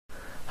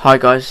Hi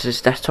guys, this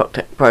is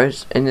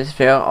DesktopTechPros. In this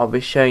video I'll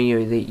be showing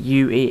you the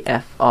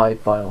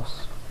UEFI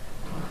BIOS.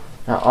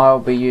 Now I'll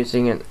be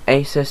using an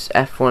Asus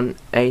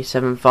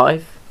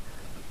F1-A75,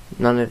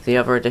 none of the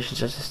other editions,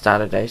 just a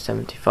standard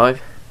A75.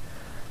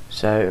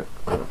 So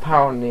I'm going to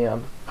power on the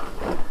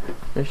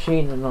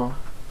machine and I'll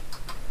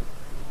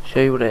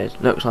show you what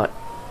it looks like.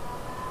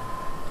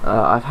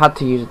 I've had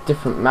to use a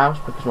different mouse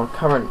because my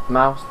current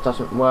mouse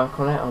doesn't work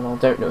on it, and I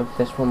don't know if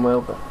this one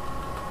will, but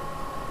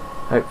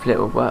hopefully it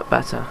will work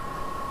better.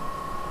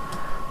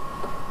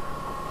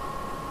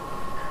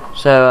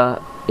 So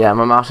yeah,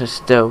 my mouse is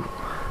still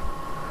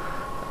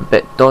a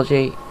bit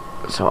dodgy,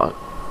 so I'll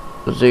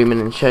zoom in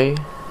and show you.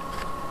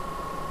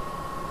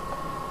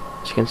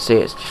 As you can see,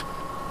 it's just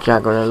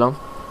jaggering along.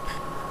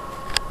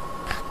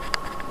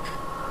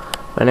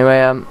 But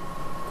anyway,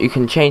 you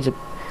can change the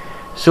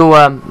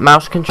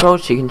mouse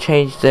controls, so you can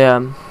change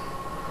the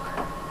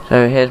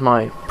so here's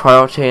my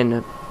priority and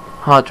the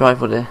hard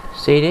drive or the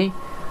CD.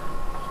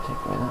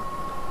 Take away that.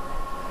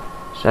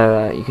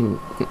 So you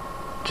can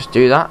just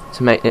do that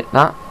to make it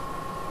that.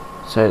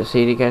 So the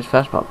CD goes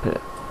first, but I'll put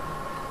it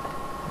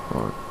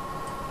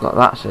like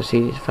that, so the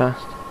CD is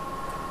first.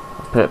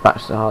 I'll put it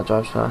back to the hard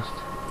drives first.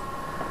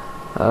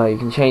 You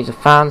can change the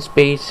fan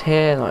speeds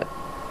here, like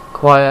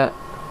quiet,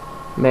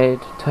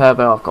 mid,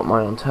 turbo. I've got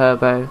mine on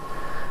turbo.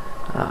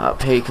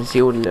 Up here you can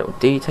see all the little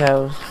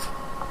details,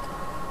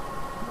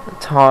 the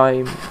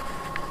time,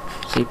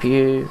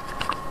 CPU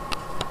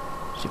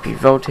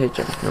voltage,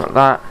 everything like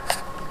that.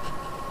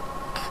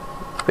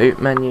 Boot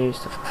menu,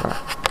 stuff like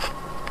that.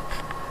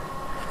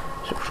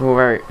 So it's all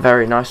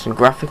very nice and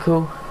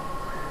graphical.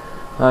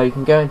 You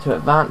can go into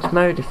advanced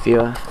mode if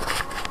you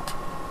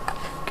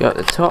go at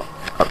the top,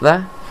 up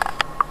there.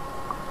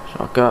 So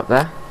I'll go up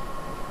there.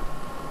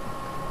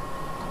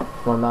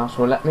 My mouse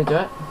will let me do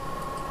it.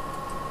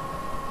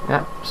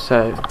 Yep,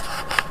 so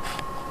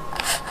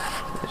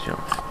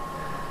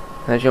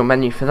there's your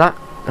menu for that.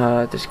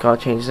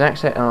 Discard, changes,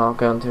 exit, and I'll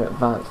go into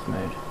advanced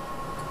mode.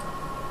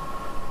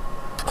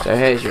 So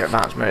here's your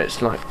advanced mode.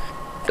 It's like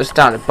the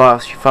standard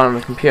BIOS you find on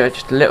the computer,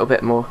 just a little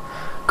bit more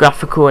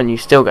graphical, and you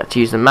still get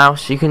to use the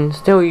mouse. You can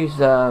still use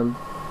the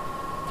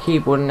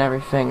keyboard and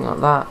everything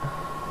like that,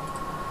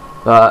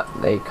 but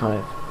they kind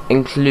of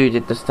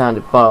included the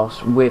standard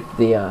BIOS with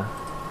the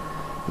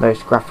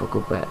most graphical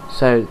bit.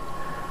 So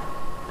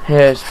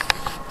here's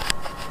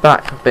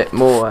back a bit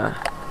more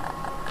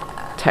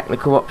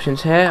technical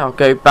options here. I'll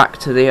go back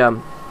to the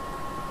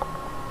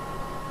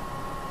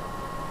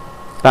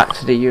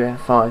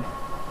UEFI.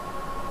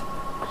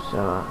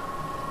 So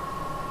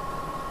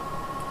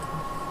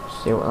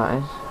see what that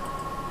is.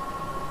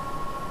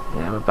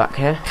 Yeah, we're back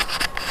here.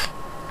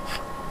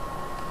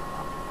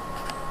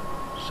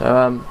 So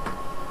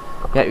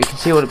yeah, you can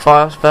see all the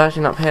BIOS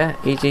version up here,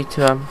 easy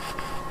to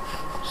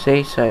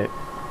see. So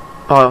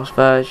BIOS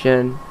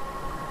version,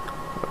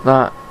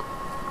 that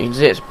you can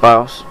see it's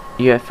BIOS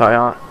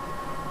UEFI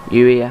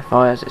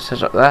as it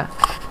says up there.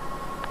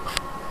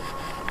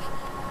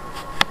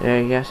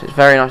 Yeah, yes, it's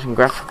very nice and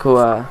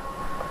graphical.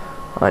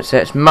 I'd say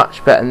it's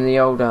much better than the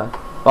older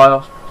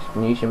BIOS. You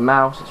can use your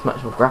mouse, it's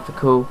much more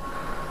graphical.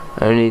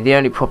 The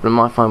only problem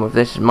I find with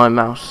this is my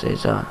mouse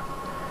is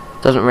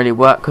doesn't really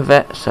work with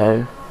it,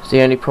 so it's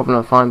the only problem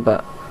I find.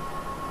 But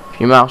if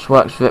your mouse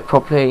works with it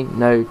properly,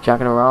 no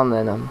jagging around,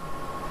 then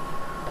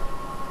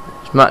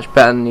it's much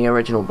better than the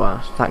original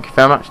BIOS. Thank you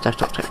very much,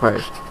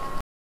 DesktopTechPros.